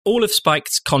All of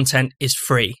Spiked's content is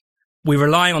free. We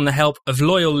rely on the help of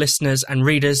loyal listeners and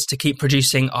readers to keep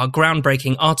producing our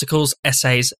groundbreaking articles,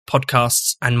 essays,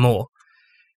 podcasts, and more.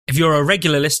 If you're a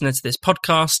regular listener to this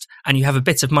podcast and you have a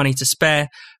bit of money to spare,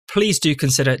 please do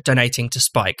consider donating to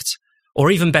Spiked.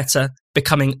 Or even better,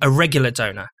 becoming a regular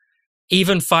donor.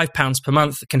 Even £5 per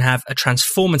month can have a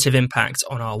transformative impact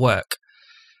on our work.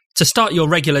 To start your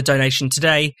regular donation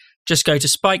today, just go to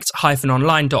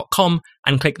spiked-online.com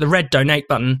and click the red donate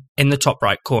button in the top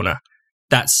right corner.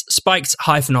 That's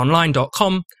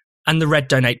spiked-online.com and the red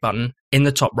donate button in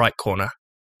the top right corner.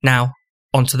 Now,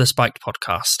 onto the Spiked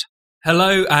podcast.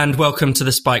 Hello and welcome to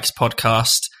the Spiked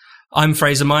podcast. I'm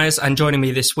Fraser Myers, and joining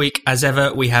me this week, as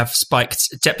ever, we have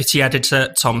Spiked deputy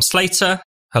editor Tom Slater.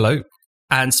 Hello.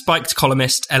 And Spiked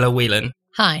columnist Ella Whelan.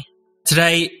 Hi.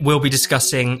 Today, we'll be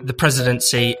discussing the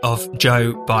presidency of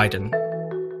Joe Biden.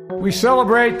 We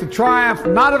celebrate the triumph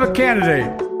not of a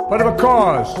candidate, but of a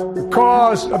cause, the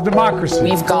cause of democracy.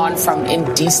 We've gone from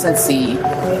indecency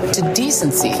to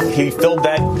decency. He filled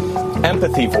that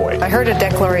empathy void. I heard a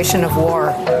declaration of war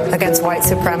against white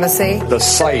supremacy. The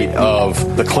sight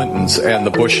of the Clintons and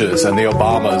the Bushes and the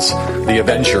Obamas, the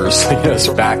Avengers,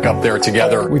 back up there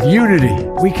together. With unity,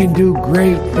 we can do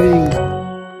great things.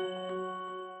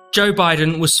 Joe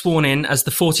Biden was sworn in as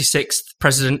the 46th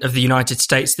President of the United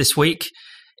States this week.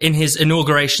 In his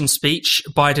inauguration speech,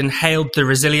 Biden hailed the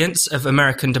resilience of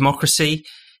American democracy.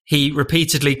 He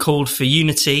repeatedly called for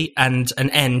unity and an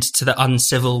end to the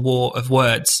uncivil war of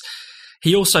words.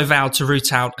 He also vowed to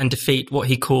root out and defeat what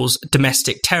he calls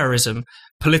domestic terrorism,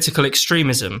 political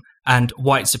extremism, and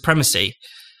white supremacy.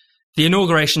 The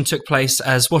inauguration took place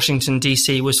as Washington,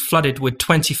 D.C. was flooded with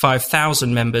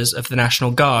 25,000 members of the National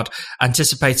Guard,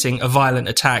 anticipating a violent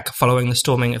attack following the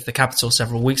storming of the Capitol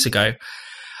several weeks ago.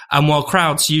 And while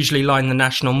crowds usually line the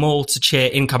National Mall to cheer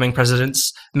incoming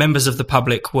presidents, members of the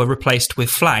public were replaced with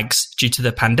flags due to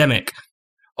the pandemic.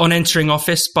 On entering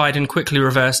office, Biden quickly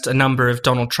reversed a number of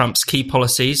Donald Trump's key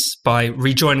policies by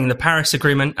rejoining the Paris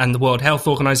Agreement and the World Health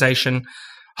Organization,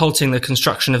 halting the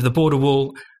construction of the border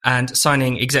wall, and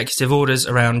signing executive orders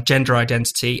around gender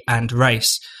identity and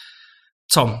race.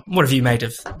 Tom, what have you made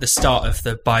of the start of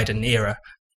the Biden era?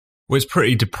 Well, it's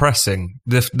pretty depressing.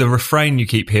 The refrain you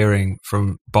keep hearing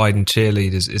from Biden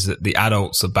cheerleaders is that the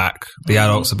adults are back. The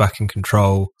adults are back in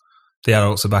control. The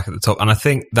adults are back at the top. And I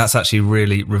think that's actually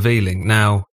really revealing.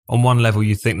 Now, on one level,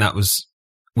 you think that was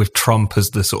with Trump as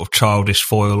the sort of childish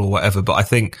foil or whatever. But I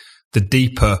think the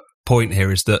deeper point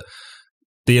here is that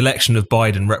the election of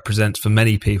Biden represents for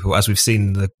many people, as we've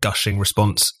seen the gushing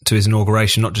response to his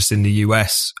inauguration, not just in the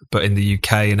US, but in the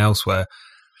UK and elsewhere,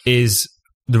 is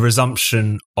the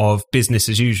resumption of business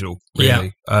as usual,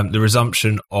 really. Yeah. The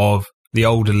resumption of the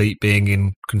old elite being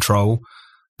in control,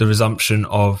 the resumption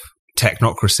of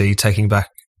technocracy taking back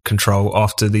control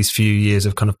after these few years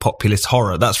of kind of populist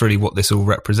horror. That's really what this all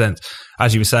represents.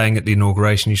 As you were saying at the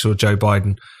inauguration, you saw Joe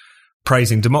Biden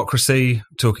praising democracy,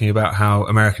 talking about how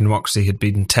American democracy had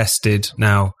been tested.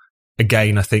 Now,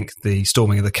 again, I think the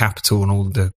storming of the Capitol and all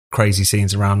the crazy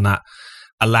scenes around that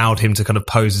allowed him to kind of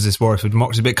pose as this warrior for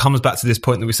democracy. But it comes back to this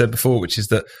point that we said before, which is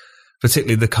that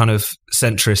particularly the kind of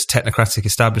centrist technocratic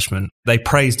establishment, they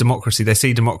praise democracy. They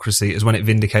see democracy as when it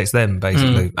vindicates them,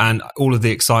 basically. And all of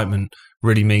the excitement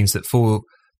really means that for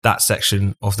that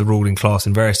section of the ruling class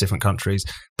in various different countries,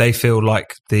 they feel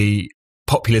like the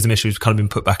populism issue has kind of been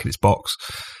put back in its box.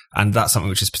 And that's something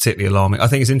which is particularly alarming. I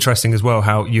think it's interesting as well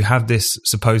how you have this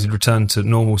supposed return to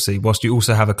normalcy, whilst you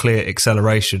also have a clear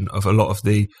acceleration of a lot of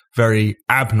the very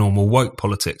abnormal woke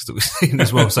politics that we've seen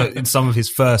as well. So in some of his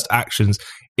first actions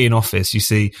in office, you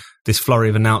see this flurry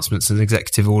of announcements and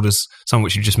executive orders, some of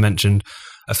which you just mentioned,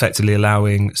 effectively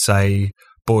allowing, say,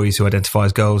 boys who identify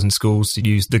as girls in schools to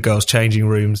use the girls' changing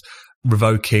rooms,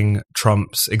 revoking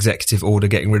Trump's executive order,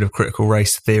 getting rid of critical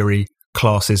race theory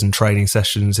classes and training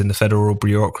sessions in the federal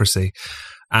bureaucracy.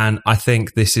 And I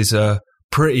think this is a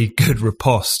pretty good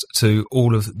riposte to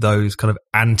all of those kind of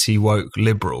anti-woke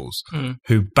liberals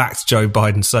who backed Joe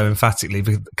Biden so emphatically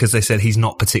because they said he's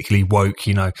not particularly woke,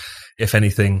 if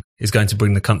anything is going to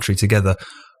bring the country together.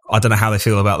 I don't know how they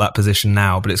feel about that position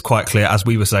now, but it's quite clear, as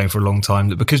we were saying for a long time,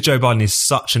 that because Joe Biden is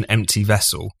such an empty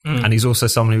vessel, and he's also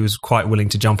someone who was quite willing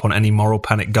to jump on any moral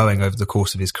panic going over the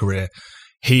course of his career,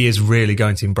 he is really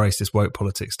going to embrace this woke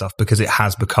politics stuff because it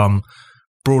has become,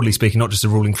 broadly speaking, not just a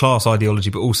ruling class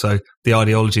ideology, but also the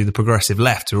ideology of the progressive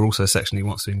left, who are also a section he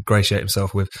wants to ingratiate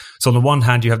himself with. So on the one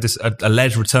hand, you have this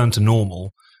alleged return to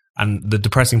normal and the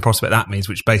depressing prospect that means,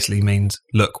 which basically means,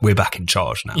 look, we're back in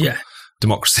charge now. Yeah.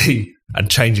 democracy and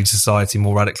changing society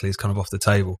more radically is kind of off the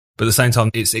table. But at the same time,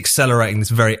 it's accelerating this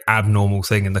very abnormal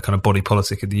thing in the kind of body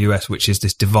politic of the US, which is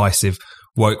this divisive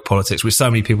woke politics, which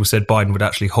so many people said Biden would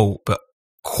actually halt, but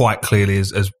quite clearly,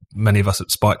 as many of us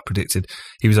at Spike predicted,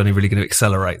 he was only really going to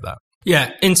accelerate that.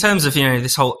 Yeah, in terms of,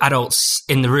 this whole adults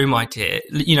in the room idea,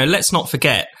 let's not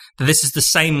forget that this is the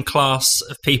same class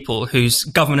of people whose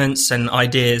governance and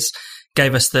ideas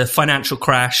gave us the financial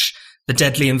crash, the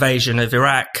deadly invasion of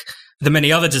Iraq, the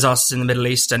many other disasters in the Middle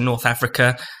East and North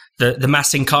Africa, the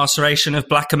mass incarceration of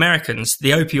Black Americans,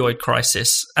 the opioid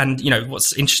crisis. And,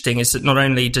 what's interesting is that not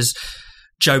only does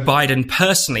Joe Biden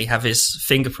personally have his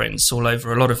fingerprints all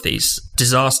over a lot of these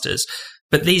disasters,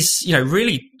 but these,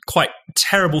 really quite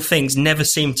terrible things never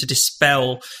seem to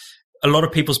dispel a lot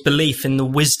of people's belief in the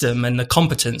wisdom and the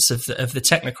competence of the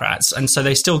technocrats, and so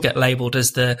they still get labelled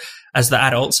as the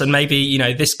adults. And maybe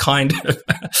this kind of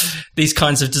these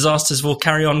kinds of disasters will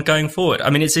carry on going forward. I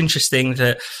mean, it's interesting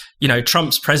that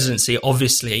Trump's presidency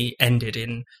obviously ended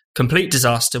in complete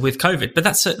disaster with COVID, but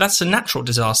that's a natural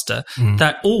disaster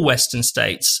that all Western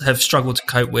states have struggled to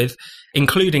cope with,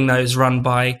 including those run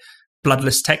by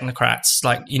bloodless technocrats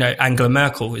like Angela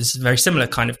Merkel is a very similar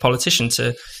kind of politician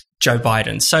to Joe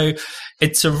Biden. So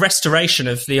it's a restoration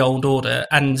of the old order,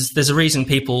 and there's a reason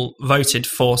people voted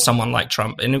for someone like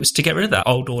Trump, and it was to get rid of that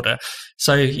old order.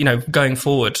 So, going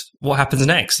forward, what happens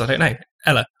next? I don't know.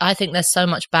 Ella? I think there's so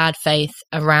much bad faith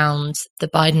around the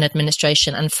Biden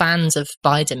administration and fans of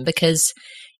Biden, because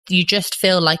you just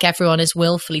feel like everyone is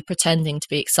willfully pretending to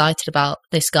be excited about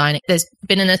this guy. And there's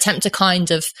been an attempt to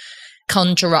kind of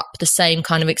conjure up the same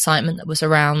kind of excitement that was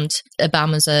around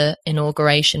Obama's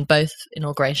inauguration, both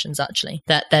inaugurations actually,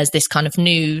 that there's this kind of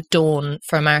new dawn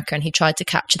for America, and he tried to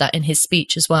capture that in his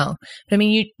speech as well. But I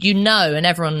mean, and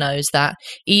everyone knows that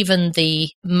even the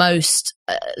most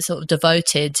sort of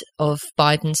devoted of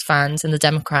Biden's fans and the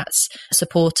Democrats'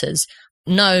 supporters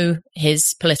know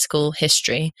his political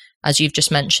history, as you've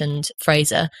just mentioned,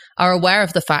 Fraser, are aware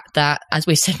of the fact that, as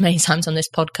we've said many times on this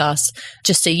podcast,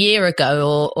 just a year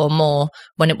ago or more,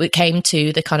 when it came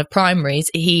to the kind of primaries,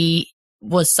 he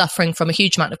was suffering from a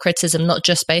huge amount of criticism, not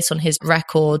just based on his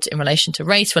record in relation to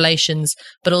race relations,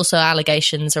 but also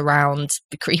allegations around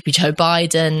the creepy Joe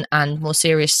Biden and more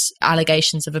serious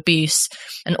allegations of abuse.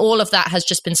 And all of that has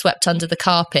just been swept under the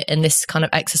carpet in this kind of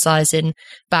exercise in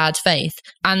bad faith.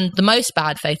 And the most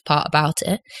bad faith part about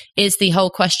it is the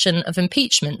whole question of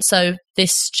impeachment. So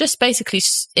this just basically,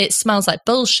 it smells like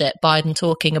bullshit, Biden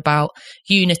talking about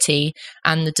unity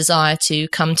and the desire to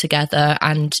come together,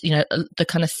 and, the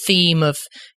kind of theme of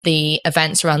the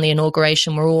events around the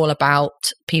inauguration were all about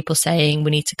people saying we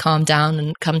need to calm down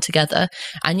and come together.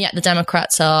 And yet the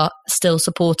Democrats are still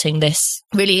supporting this,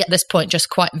 really at this point, just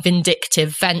quite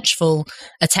vindictive, vengeful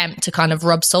attempt to kind of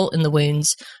rub salt in the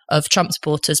wounds of Trump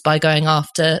supporters by going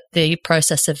after the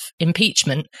process of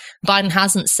impeachment. Biden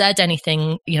hasn't said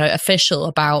anything, official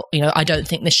about, I don't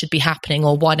think this should be happening,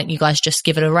 or why don't you guys just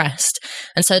give it a rest?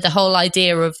 And so the whole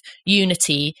idea of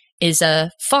unity is a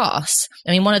farce.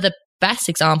 I mean, one of the best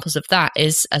examples of that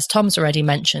is, as Tom's already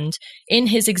mentioned, in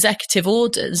his executive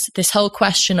orders, this whole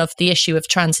question of the issue of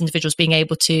trans individuals being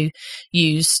able to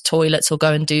use toilets or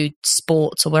go and do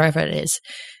sports or wherever it is.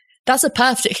 That's a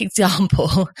perfect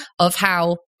example of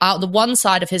how out the one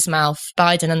side of his mouth,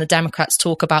 Biden and the Democrats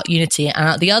talk about unity, and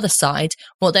out the other side,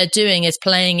 what they're doing is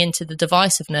playing into the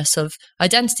divisiveness of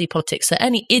identity politics. So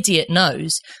any idiot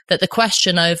knows that the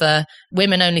question over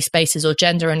women-only spaces or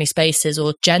gender-only spaces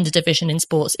or gender division in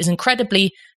sports is incredibly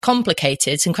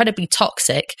complicated, it's incredibly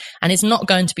toxic, and is not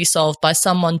going to be solved by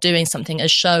someone doing something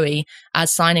as showy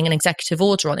as signing an executive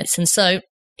order on it. And so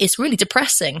it's really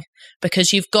depressing,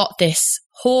 because you've got this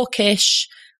hawkish,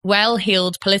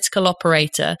 well-heeled political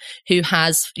operator who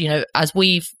has, as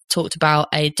we've talked about,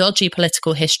 a dodgy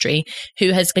political history,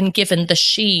 who has been given the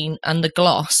sheen and the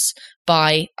gloss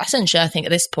by essentially, I think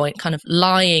at this point, kind of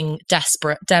lying,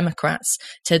 desperate Democrats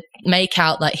to make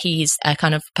out that he's a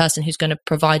kind of person who's going to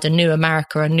provide a new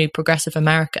America, a new progressive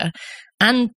America.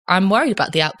 And I'm worried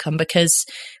about the outcome, because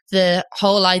the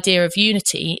whole idea of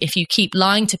unity, if you keep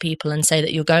lying to people and say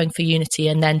that you're going for unity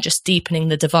and then just deepening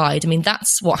the divide, I mean,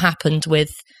 that's what happened with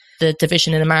the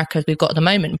division in America we've got at the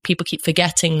moment. People keep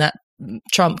forgetting that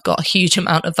Trump got a huge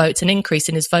amount of votes, an increase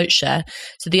in his vote share.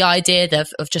 So the idea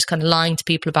of just kind of lying to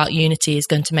people about unity is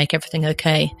going to make everything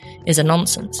okay is a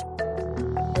nonsense.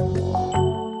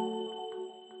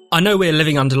 I know we're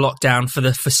living under lockdown for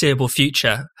the foreseeable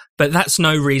future, but that's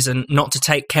no reason not to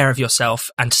take care of yourself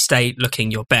and to stay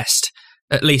looking your best,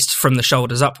 at least from the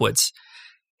shoulders upwards.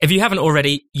 If you haven't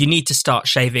already, you need to start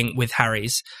shaving with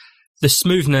Harry's. The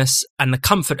smoothness and the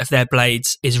comfort of their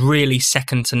blades is really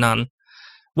second to none.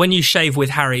 When you shave with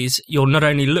Harry's, you'll not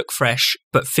only look fresh,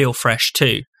 but feel fresh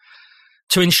too.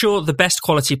 To ensure the best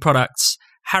quality products,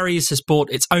 Harry's has bought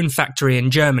its own factory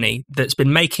in Germany that's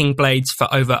been making blades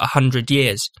for over 100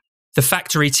 years. The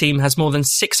factory team has more than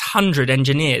 600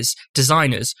 engineers,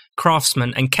 designers,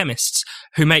 craftsmen and chemists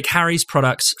who make Harry's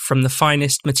products from the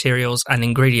finest materials and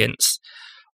ingredients.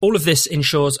 All of this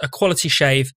ensures a quality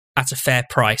shave at a fair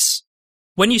price.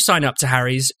 When you sign up to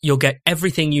Harry's, you'll get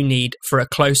everything you need for a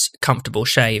close, comfortable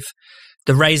shave.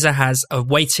 The razor has a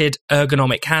weighted,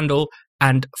 ergonomic handle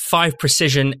and 5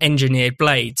 precision engineered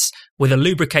blades with a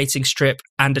lubricating strip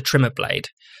and a trimmer blade.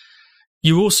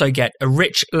 You also get a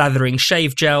rich lathering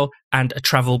shave gel and a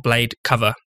travel blade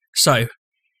cover. So,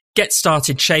 get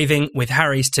started shaving with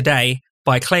Harry's today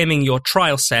by claiming your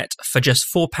trial set for just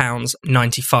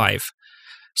 £4.95.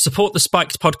 Support the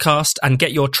Spiked podcast and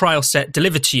get your trial set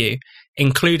delivered to you,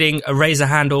 including a razor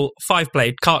handle,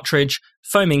 5-blade cartridge,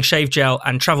 foaming shave gel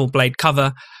and travel blade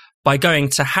cover by going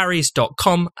to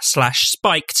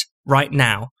harrys.com/spiked right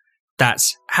now.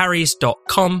 That's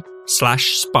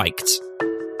harrys.com/spiked.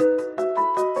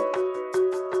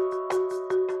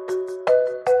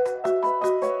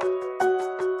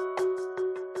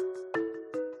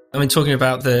 I mean, talking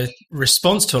about the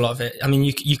response to a lot of it, I mean,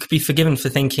 you could be forgiven for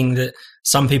thinking that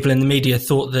some people in the media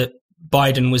thought that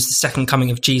Biden was the second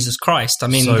coming of Jesus Christ. I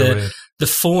mean, the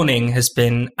fawning has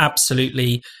been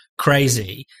absolutely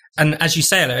crazy. And as you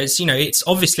say, Ella, it's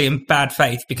obviously in bad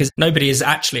faith because nobody is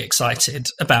actually excited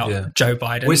about Joe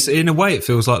Biden. Well, in a way, it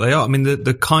feels like they are. I mean,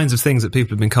 the kinds of things that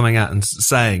people have been coming out and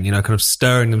saying, kind of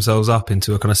stirring themselves up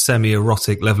into a kind of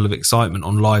semi-erotic level of excitement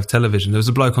on live television. There was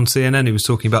a bloke on CNN who was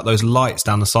talking about those lights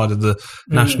down the side of the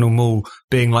National Mall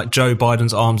being like Joe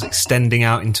Biden's arms extending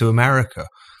out into America.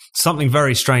 Something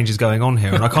very strange is going on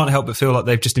here. And I can't help but feel like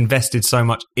they've just invested so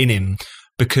much in him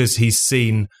because he's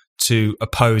seen to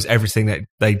oppose everything that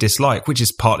they dislike, which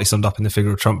is partly summed up in the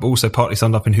figure of Trump, but also partly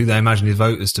summed up in who they imagine his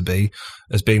voters to be,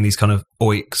 as being these kind of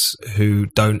oiks who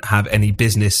don't have any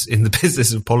business in the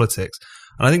business of politics.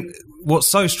 And I think what's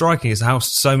so striking is how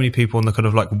so many people on the kind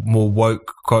of like more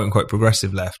woke, quote unquote,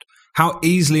 progressive left, how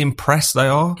easily impressed they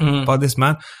are by this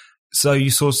man. So you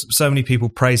saw so many people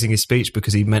praising his speech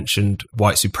because he mentioned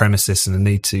white supremacists and the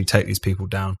need to take these people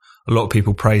down. A lot of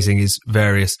people praising his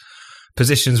various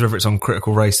positions, whether it's on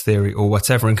critical race theory or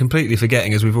whatever, and completely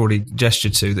forgetting, as we've already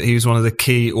gestured to, that he was one of the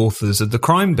key authors of the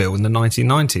crime bill in the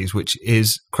 1990s, which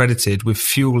is credited with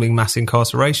fueling mass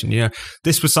incarceration.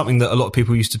 This was something that a lot of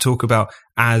people used to talk about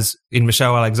as, in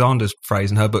Michelle Alexander's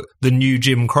phrase in her book, the new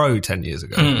Jim Crow 10 years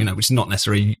ago, which is not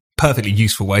necessarily a perfectly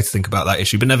useful way to think about that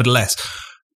issue, but nevertheless,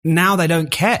 now they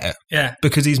don't care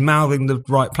because he's mouthing the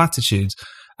right platitudes.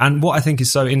 And what I think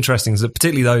is so interesting is that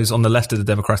particularly those on the left of the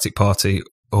Democratic Party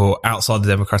or outside the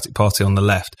Democratic Party on the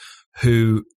left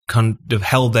who kind of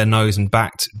held their nose and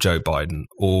backed Joe Biden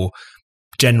or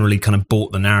generally kind of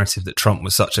bought the narrative that Trump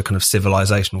was such a kind of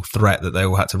civilizational threat that they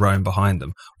all had to row in behind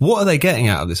them. What are they getting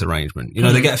out of this arrangement?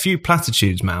 They get a few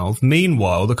platitudes mouthed.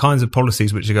 Meanwhile, the kinds of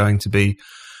policies which are going to be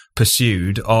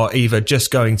pursued are either just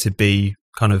going to be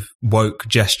kind of woke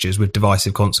gestures with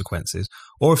divisive consequences.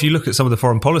 Or if you look at some of the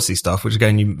foreign policy stuff, which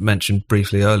again you mentioned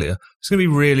briefly earlier, it's going to be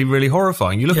really, really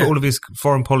horrifying. You look at all of his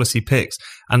foreign policy picks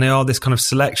and they are this kind of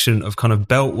selection of kind of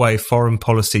beltway foreign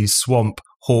policy swamp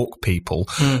hawk people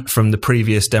from the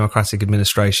previous Democratic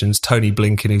administrations. Tony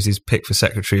Blinken, who's his pick for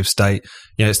Secretary of State.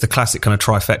 It's the classic kind of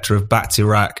trifecta of back to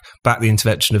Iraq, back the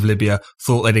intervention of Libya,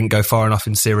 thought they didn't go far enough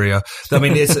in Syria. I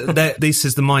mean, this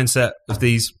is the mindset of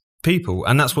these people.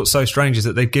 And that's what's so strange is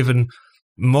that they've given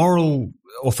moral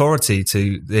authority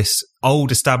to this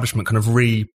old establishment kind of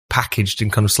repackaged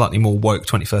in kind of slightly more woke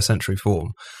 21st century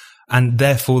form. And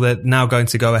therefore they're now going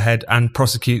to go ahead and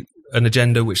prosecute an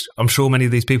agenda which I'm sure many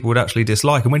of these people would actually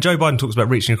dislike. And when Joe Biden talks about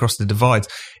reaching across the divides,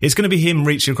 it's going to be him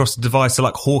reaching across the divides to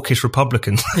like hawkish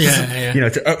Republicans,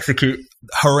 to execute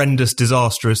horrendous,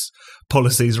 disastrous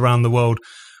policies around the world,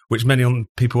 which many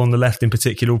people on the left in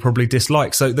particular will probably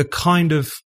dislike. So the kind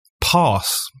of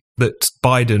pass that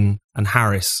Biden and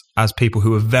Harris, as people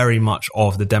who are very much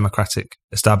of the Democratic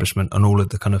establishment and all of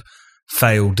the kind of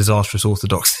failed, disastrous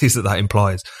orthodoxies that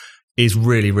implies, is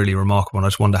really, really remarkable. And I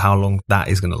just wonder how long that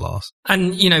is going to last.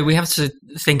 And, we have to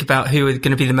think about who are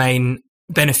going to be the main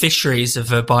beneficiaries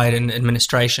of a Biden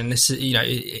administration. This is,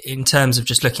 in terms of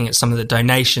just looking at some of the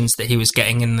donations that he was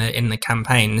getting in the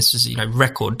campaign, this was,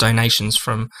 record donations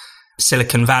from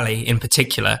Silicon Valley in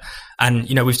particular. And,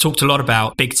 we've talked a lot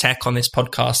about big tech on this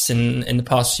podcast in the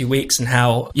past few weeks, and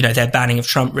how, their banning of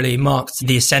Trump really marked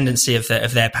the ascendancy of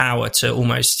their power to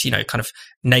almost, kind of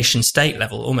nation state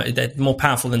level. Almost, they're more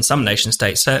powerful than some nation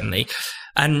states, certainly.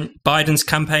 And Biden's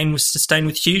campaign was sustained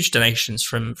with huge donations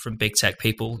from big tech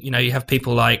people. You have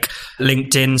people like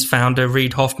LinkedIn's founder,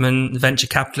 Reid Hoffman, the venture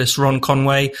capitalist Ron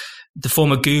Conway. The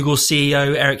former Google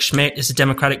CEO, Eric Schmidt, is a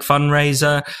Democratic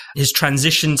fundraiser. His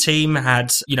transition team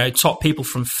had, top people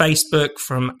from Facebook,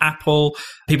 from Apple,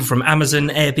 people from Amazon,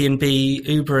 Airbnb,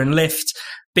 Uber, and Lyft.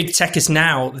 Big tech is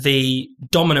now the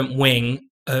dominant wing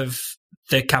of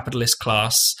the capitalist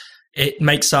class. It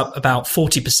makes up about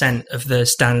 40% of the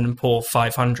Standard & Poor's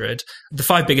 500. The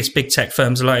 5 biggest big tech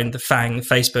firms alone, the FANG,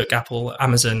 Facebook, Apple,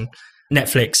 Amazon,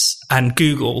 Netflix, and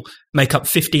Google, make up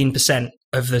 15%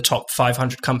 of the top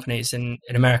 500 companies in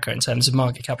America in terms of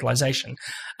market capitalization.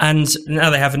 And now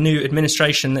they have a new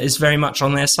administration that is very much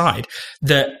on their side,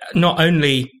 that not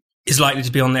only is likely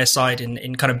to be on their side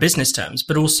in kind of business terms,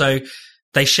 but also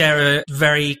they share a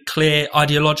very clear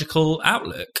ideological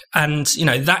outlook. And,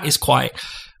 that is quite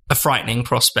a frightening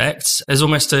prospect. There's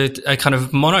almost a kind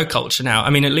of monoculture now. I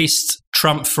mean, at least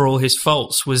Trump, for all his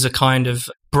faults, was a kind of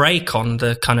break on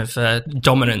the kind of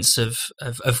dominance of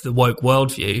the woke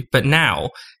worldview. But now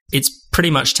it's pretty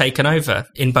much taken over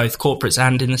in both corporates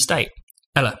and in the state.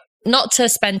 Ella? Not to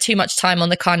spend too much time on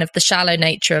the kind of the shallow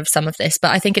nature of some of this,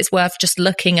 but I think it's worth just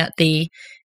looking at the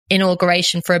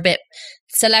inauguration for a bit.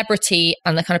 Celebrity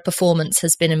and the kind of performance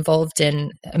has been involved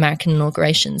in American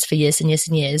inaugurations for years and years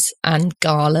and years, and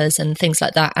galas and things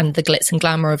like that, and the glitz and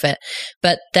glamour of it.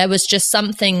 But there was just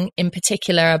something in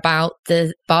particular about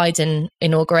the Biden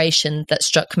inauguration that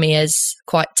struck me as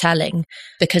quite telling,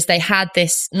 because they had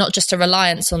this, not just a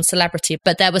reliance on celebrity,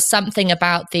 but there was something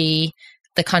about the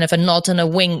kind of a nod and a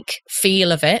wink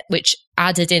feel of it, which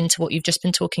added into what you've just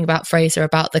been talking about, Fraser,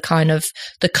 about the kind of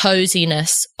the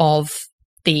coziness of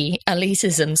the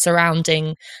elitism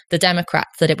surrounding the Democrats,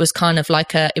 that it was kind of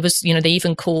like they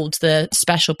even called the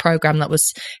special program that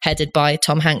was headed by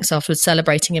Tom Hanks afterwards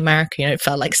Celebrating America. It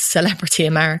felt like Celebrity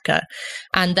America.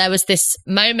 And there was this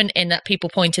moment in that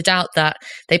people pointed out that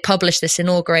they published this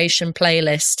inauguration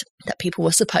playlist that people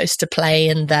were supposed to play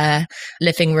in their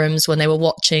living rooms when they were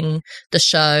watching the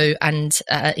show. And,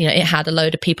 it had a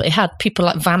load of people. It had people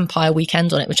like Vampire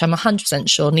Weekend on it, which I'm 100%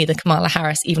 sure neither Kamala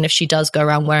Harris, even if she does go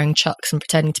around wearing chucks and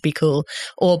pretending to be cool,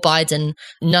 or Biden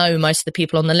know most of the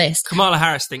people on the list. Kamala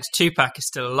Harris thinks Tupac is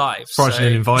still alive. Probably she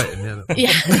didn't invite him,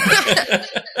 yeah.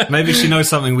 Maybe she knows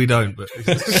something we don't, but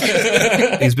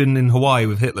he's been in Hawaii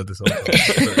with Hitler this whole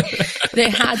time. They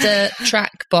had a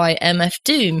track by MF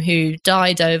Doom, who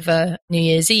died over New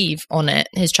Year's Eve, on it,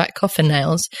 his track Coffin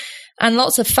Nails. And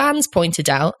lots of fans pointed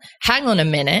out, hang on a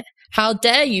minute, how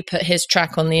dare you put his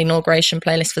track on the inauguration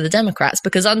playlist for the Democrats?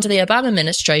 Because under the Obama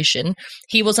administration,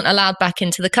 he wasn't allowed back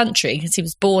into the country because he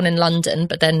was born in London,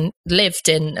 but then lived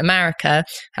in America,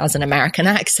 has an American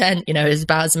accent, is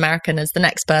about as American as the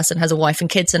next person, has a wife and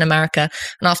kids in America.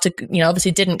 And after,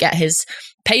 obviously didn't get his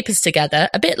papers together,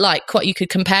 a bit like what you could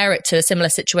compare it to a similar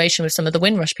situation with some of the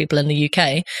Windrush people in the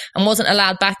UK, and wasn't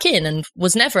allowed back in, and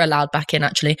was never allowed back in,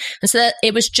 actually. And so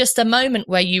it was just a moment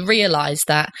where you realise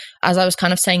that, as I was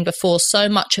kind of saying before, so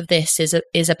much of this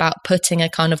is about putting a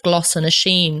kind of gloss and a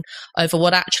sheen over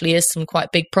what actually is some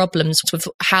quite big problems with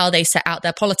how they set out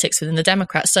their politics within the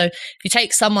Democrats. So if you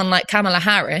take someone like Kamala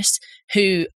Harris,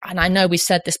 who, and I know we've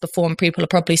said this before and people are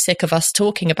probably sick of us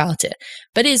talking about it,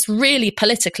 but is really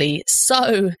politically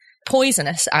so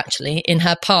poisonous, actually, in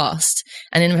her past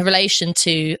and in relation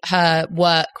to her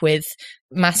work with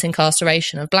mass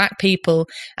incarceration of Black people.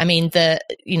 I mean,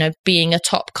 being a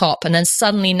top cop, and then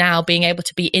suddenly now being able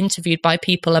to be interviewed by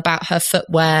people about her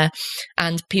footwear,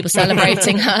 and people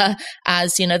celebrating her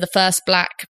as, the first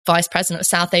Black vice president of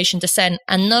South Asian descent.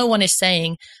 And no one is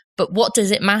saying, but what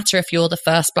does it matter if you're the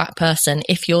first Black person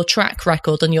if your track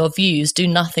record and your views do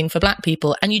nothing for Black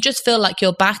people? And you just feel like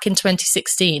you're back in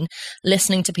 2016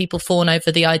 listening to people fawn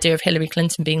over the idea of Hillary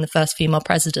Clinton being the first female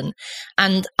president.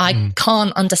 And I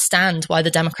can't understand why the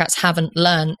Democrats haven't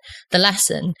learned the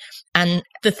lesson. And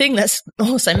the thing that's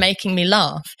also making me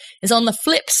laugh is, on the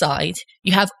flip side,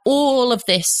 you have all of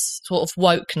this sort of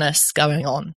wokeness going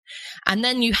on. And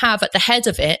then you have at the head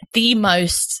of it the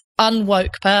most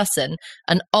unwoke person,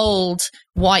 an old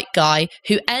white guy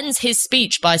who ends his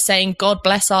speech by saying, God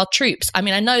bless our troops. I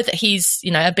mean, I know that he's,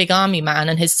 a big army man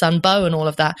and his son Beau and all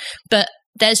of that, but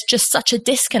there's just such a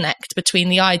disconnect between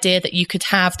the idea that you could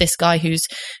have this guy who's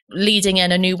leading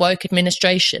in a new woke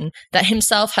administration that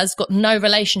himself has got no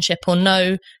relationship or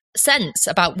no sense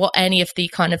about what any of the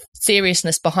kind of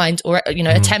seriousness behind, or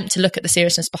attempt to look at the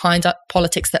seriousness behind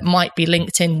politics that might be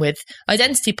linked in with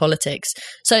identity politics.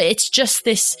 So it's just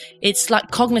this, it's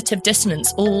like cognitive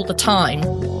dissonance all the time.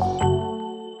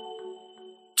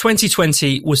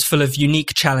 2020 was full of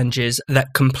unique challenges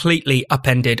that completely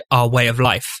upended our way of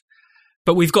life.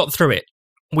 But we've got through it.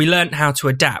 We learnt how to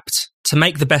adapt, to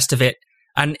make the best of it,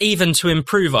 and even to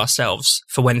improve ourselves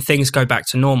for when things go back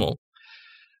to normal.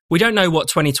 We don't know what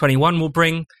 2021 will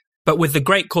bring, but with the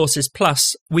Great Courses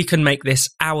Plus, we can make this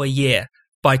our year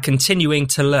by continuing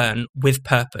to learn with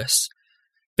purpose.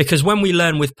 Because when we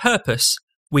learn with purpose,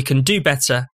 we can do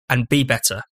better and be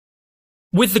better.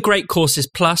 With the Great Courses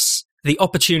Plus, the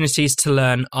opportunities to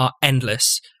learn are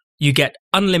endless. You get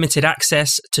unlimited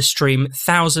access to stream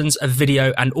thousands of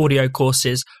video and audio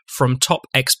courses from top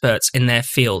experts in their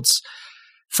fields.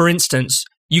 For instance,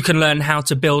 you can learn how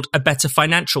to build a better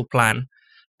financial plan,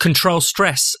 control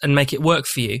stress and make it work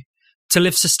for you, to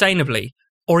live sustainably,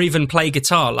 or even play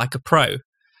guitar like a pro.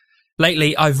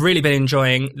 Lately, I've really been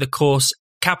enjoying the course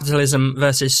Capitalism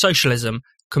versus Socialism,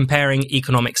 Comparing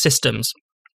Economic Systems.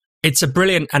 It's a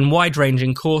brilliant and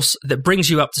wide-ranging course that brings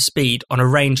you up to speed on a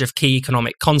range of key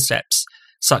economic concepts,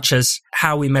 such as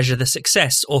how we measure the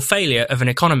success or failure of an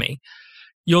economy.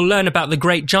 You'll learn about the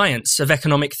great giants of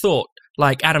economic thought,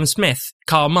 like Adam Smith,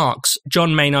 Karl Marx,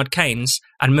 John Maynard Keynes,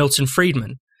 and Milton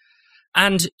Friedman.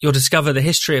 And you'll discover the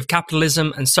history of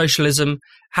capitalism and socialism,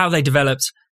 how they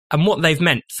developed, and what they've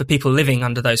meant for people living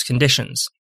under those conditions.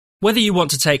 Whether you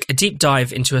want to take a deep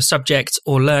dive into a subject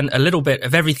or learn a little bit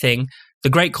of everything, the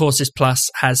Great Courses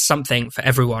Plus has something for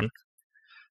everyone.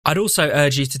 I'd also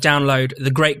urge you to download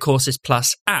the Great Courses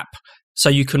Plus app so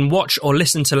you can watch or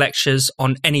listen to lectures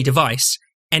on any device,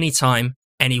 anytime,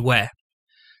 anywhere.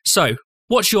 So,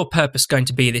 what's your purpose going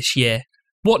to be this year?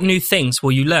 What new things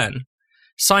will you learn?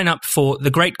 Sign up for the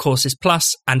Great Courses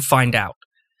Plus and find out.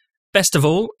 Best of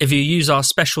all, if you use our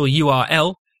special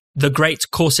URL,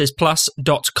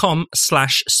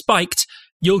 thegreatcoursesplus.com/spiked,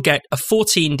 you'll get a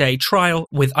 14-day trial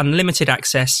with unlimited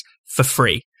access for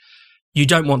free. You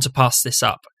don't want to pass this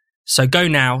up. So go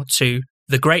now to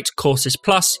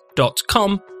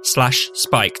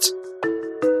thegreatcoursesplus.com/spiked.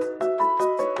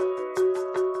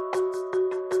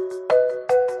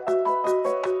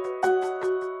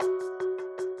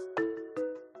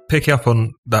 Picking up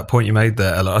on that point you made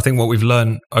there, Ella, I think what we've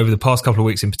learned over the past couple of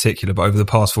weeks in particular, but over the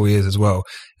past 4 years as well,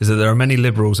 is that there are many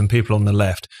liberals and people on the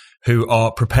left who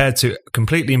are prepared to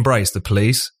completely embrace the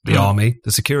police, the army,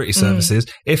 the security services,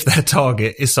 if their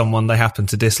target is someone they happen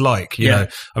to dislike. You know,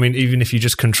 I mean, even if you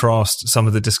just contrast some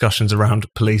of the discussions around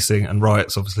policing and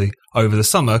riots, obviously, over the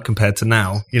summer compared to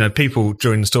now, you know, people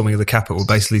during the storming of the Capitol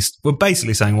were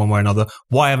basically saying one way or another,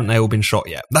 why haven't they all been shot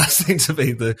yet? That seems to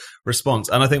be the response.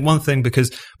 And I think one thing,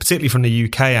 because particularly from the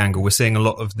UK angle, we're seeing a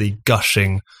lot of the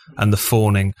gushing and the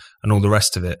fawning and all the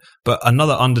rest of it. But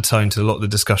another undertone to a lot of the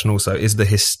discussion also is the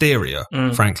hysteria,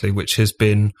 frankly, which has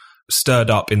been stirred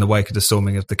up in the wake of the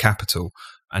storming of the Capitol.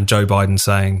 And Joe Biden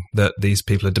saying that these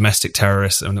people are domestic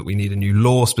terrorists and that we need a new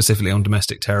law specifically on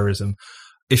domestic terrorism.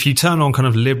 If you turn on kind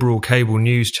of liberal cable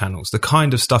news channels, the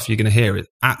kind of stuff you're going to hear is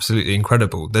absolutely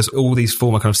incredible. There's all these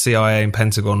former kind of CIA and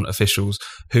Pentagon officials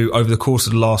who, over the course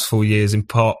of the last 4 years, in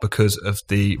part because of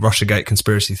the Russiagate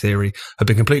conspiracy theory, have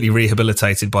been completely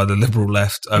rehabilitated by the liberal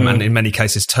left and in many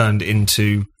cases turned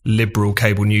into liberal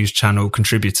cable news channel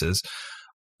contributors,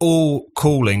 all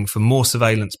calling for more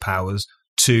surveillance powers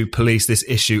to police this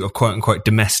issue of quote-unquote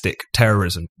domestic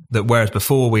terrorism. That whereas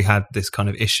before we had this kind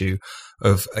of issue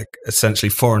of essentially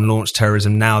foreign launched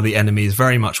terrorism, now the enemy is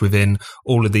very much within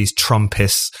all of these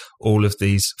Trumpists, all of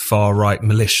these far-right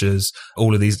militias,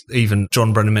 all of these, even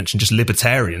John Brennan mentioned just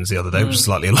libertarians the other day, which is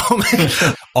slightly alarming,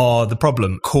 are the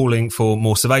problem, calling for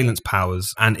more surveillance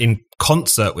powers. And in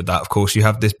concert with that, of course, you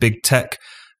have this big tech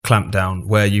clampdown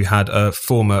where you had a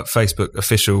former Facebook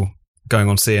official going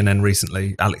on CNN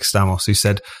recently, Alex Stamos, who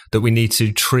said that we need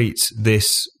to treat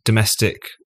this domestic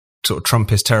sort of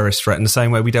Trumpist terrorist threat in the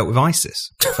same way we dealt with ISIS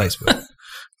on Facebook.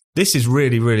 This is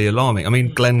really, really alarming. I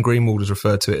mean, Glenn Greenwald has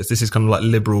referred to it as this is kind of like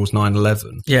liberals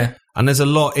 9/11. Yeah. And there's a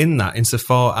lot in that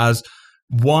insofar as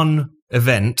one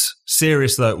event,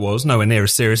 serious though it was, nowhere near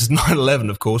as serious as 9/11,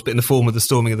 of course, but in the form of the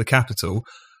storming of the Capitol,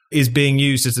 is being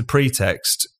used as a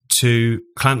pretext to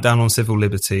clamp down on civil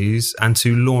liberties and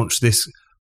to launch this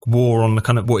war on the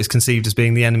kind of what is conceived as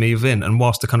being the enemy within. And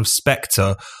whilst the kind of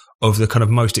spectre of the kind of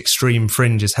most extreme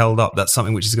fringe is held up, that's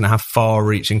something which is going to have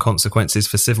far-reaching consequences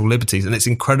for civil liberties. And it's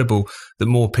incredible that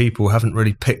more people haven't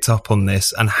really picked up on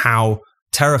this and how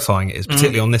terrifying it is,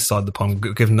 particularly on this side of the pond,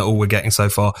 given that all we're getting so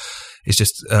far is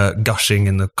just gushing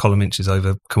in the column inches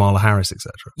over Kamala Harris,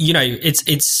 etc. You know,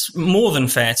 it's more than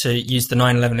fair to use the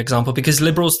 9/11 example because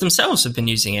liberals themselves have been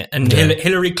using it. And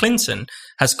Hillary Clinton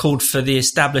has called for the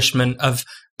establishment of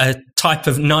a type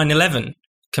of 9/11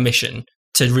 commission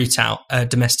to root out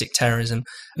domestic terrorism.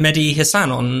 Mehdi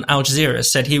Hassan on Al Jazeera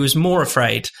said he was more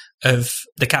afraid of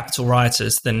the Capitol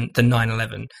rioters than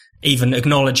 9/11, even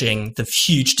acknowledging the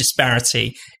huge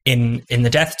disparity in the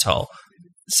death toll.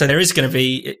 So there is going to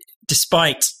be,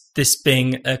 despite this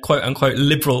being a quote-unquote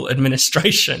liberal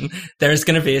administration, there is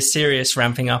going to be a serious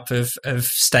ramping up of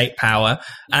state power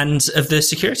and of the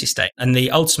security state. And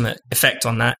the ultimate effect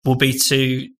on that will be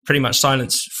to pretty much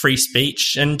silence free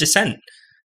speech and dissent.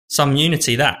 Some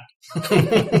unity, that.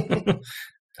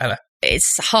 Ella.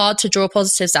 It's hard to draw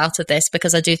positives out of this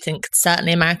because I do think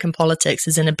certainly American politics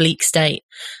is in a bleak state.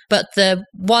 But the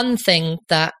one thing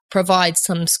that provides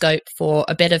some scope for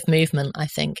a bit of movement, I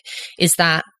think, is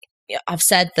that I've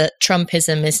said that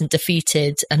Trumpism isn't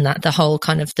defeated and that the whole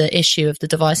kind of the issue of the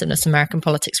divisiveness of American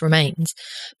politics remains.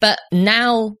 But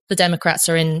now the Democrats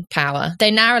are in power.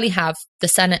 They narrowly have the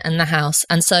Senate and the House.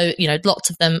 And so, you know, lots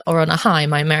of them are on a high.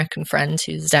 My American friend,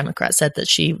 who's a Democrat, said that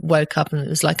she woke up and it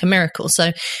was like a miracle.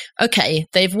 So, okay,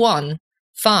 they've won.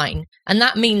 Fine. And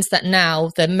that means that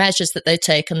now the measures that they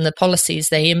take and the policies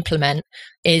they implement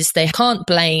is they can't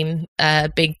blame a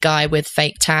big guy with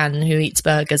fake tan who eats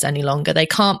burgers any longer. They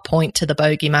can't point to the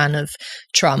bogeyman of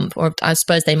Trump, or I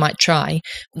suppose they might try.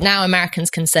 Now Americans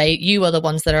can say, you are the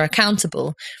ones that are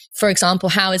accountable. For example,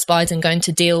 how is Biden going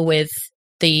to deal with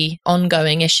the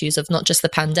ongoing issues of not just the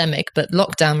pandemic, but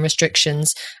lockdown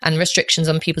restrictions and restrictions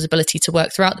on people's ability to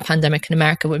work throughout the pandemic in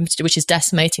America, which is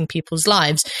decimating people's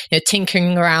lives? You know,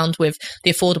 tinkering around with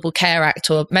the Affordable Care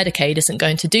Act or Medicaid isn't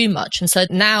going to do much. And so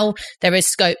now there is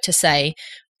scope to say,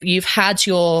 you've had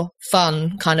your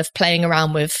fun kind of playing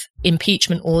around with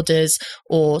impeachment orders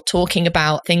or talking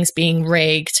about things being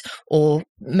rigged or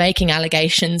making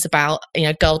allegations about, you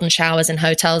know, golden showers in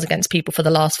hotels against people for the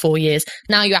last 4 years.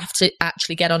 Now you have to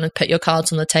actually get on and put your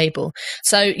cards on the table.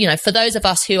 So, you know, for those of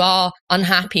us who are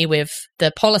unhappy with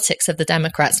the politics of the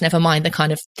Democrats, never mind the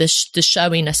kind of the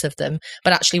showiness of them,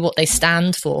 but actually what they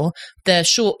stand for, the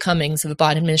shortcomings of the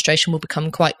Biden administration will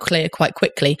become quite clear quite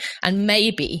quickly. And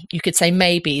maybe, you could say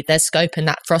maybe there's scope in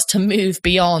that for us to move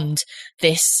beyond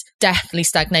this deathly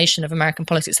stagnation of American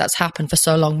politics that's happened for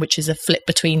so long, which is a flip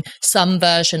between some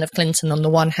version of Clinton on the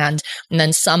one hand and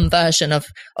then some version of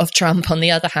Trump on the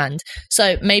other hand.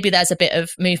 So maybe there's a bit of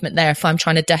movement there if I'm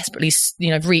trying to desperately,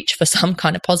 you know, reach for some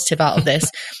kind of positive out of this.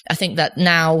 I think that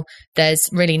now there's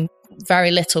really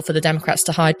very little for the Democrats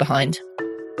to hide behind.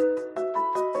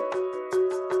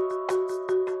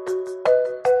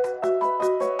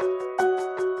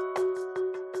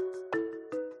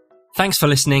 Thanks for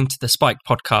listening to the Spiked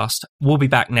podcast. We'll be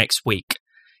back next week.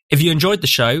 If you enjoyed the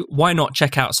show, why not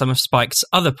check out some of Spiked's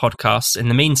other podcasts in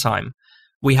the meantime?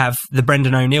 We have The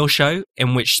Brendan O'Neill Show,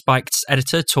 in which Spiked's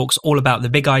editor talks all about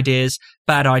the big ideas,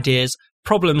 bad ideas,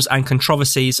 problems and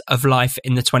controversies of life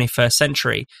in the 21st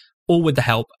century, all with the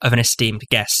help of an esteemed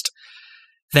guest.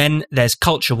 Then there's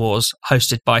Culture Wars,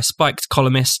 hosted by Spiked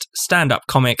columnist, stand-up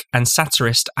comic and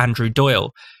satirist Andrew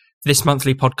Doyle. This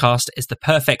monthly podcast is the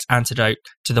perfect antidote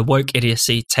to the woke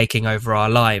idiocy taking over our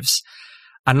lives.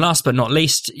 And last but not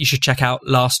least, you should check out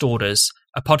Last Orders,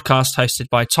 a podcast hosted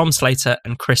by Tom Slater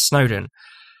and Chris Snowden.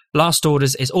 Last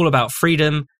Orders is all about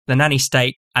freedom, the nanny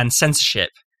state, and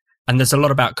censorship. And there's a lot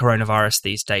about coronavirus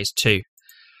these days too.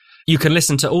 You can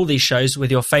listen to all these shows with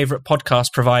your favourite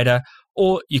podcast provider,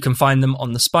 or you can find them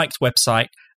on the Spiked website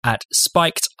at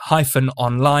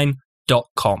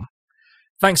spiked-online.com.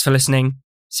 Thanks for listening.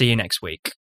 See you next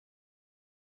week.